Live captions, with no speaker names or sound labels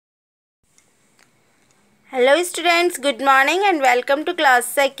Hello students, good morning and welcome to class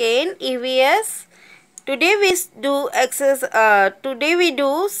 2nd EVS. Today we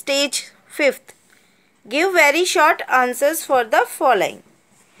do stage 5th. Give very short answers for the following.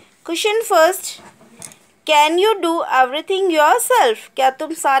 Question first. Can you do everything yourself? क्या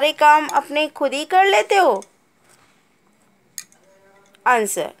तुम सारे काम अपने खुद ही कर लेते हो?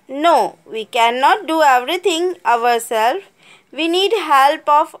 Answer. No, we cannot do everything ourselves. We need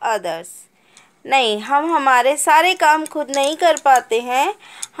help of others. नहीं, हम हमारे सारे काम खुद नहीं कर पाते हैं,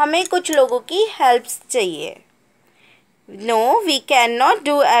 हमें कुछ लोगों की हेल्प चाहिए. No we can not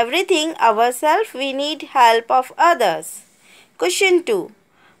do everything ourselves, we need help of others. Question 2.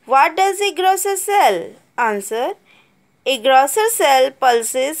 What does a grocer cell? Answer. A grocer cell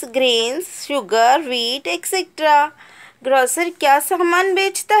pulses, grains, sugar, wheat etcetera. Grocer क्या सामान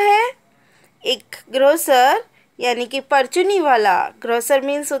बेचता है? एक ग्रोसर यानी कि परचूनी वाला. ग्रोसर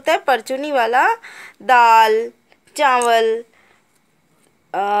मीन्स होता है परचूनी वाला. दाल, चावल,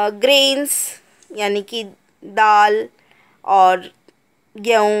 ग्रेन्स यानी कि दाल और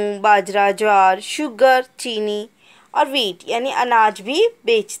गेहूँ, बाजरा, ज्वार, शुगर, चीनी और व्हीट यानी अनाज भी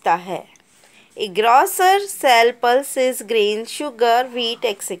बेचता है. ए grocer cell pulses, grain, sugar, wheat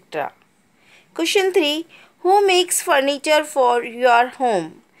etcetera. Question 3. Who makes furniture for your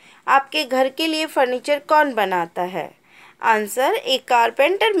home? आपके घर के लिए फर्नीचर कौन बनाता है? Answer. A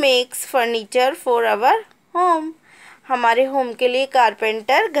carpenter makes furniture for our home. हमारे होम के लिए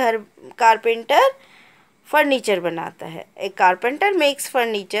कारपेंटर फर्नीचर बनाता है. ए carpenter makes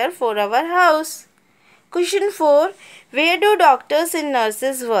furniture for our house. Question 4. Where do doctors and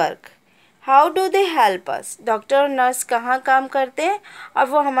nurses work? How do they help us? Doctor और nurse कहाँ काम करते हैं और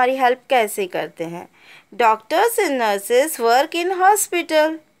वो हमारी हेल्प कैसे करते हैं? Doctors and nurses work in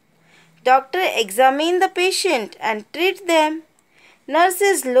hospital. Doctor examine the patient and treat them.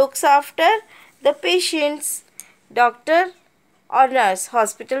 Nurses looks after the patients. Doctor और नर्स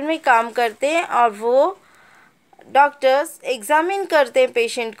हॉस्पिटल में काम करते हैं और वो डॉक्टर्स एग्जामिन करते हैं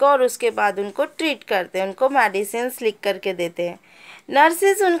पेशेंट को और उसके बाद उनको ट्रीट करते हैं, उनको मेडिसिन्स लिख करके देते हैं.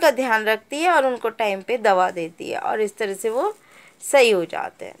 नर्सेज उनका ध्यान रखती है और उनको टाइम पे दवा देती है और इस तरह से वो सही हो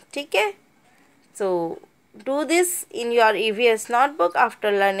जाते हैं. ठीक है. सो do this in your EVS notebook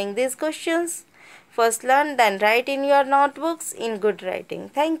after learning these questions. First learn, then write in your notebooks in good writing.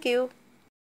 Thank you.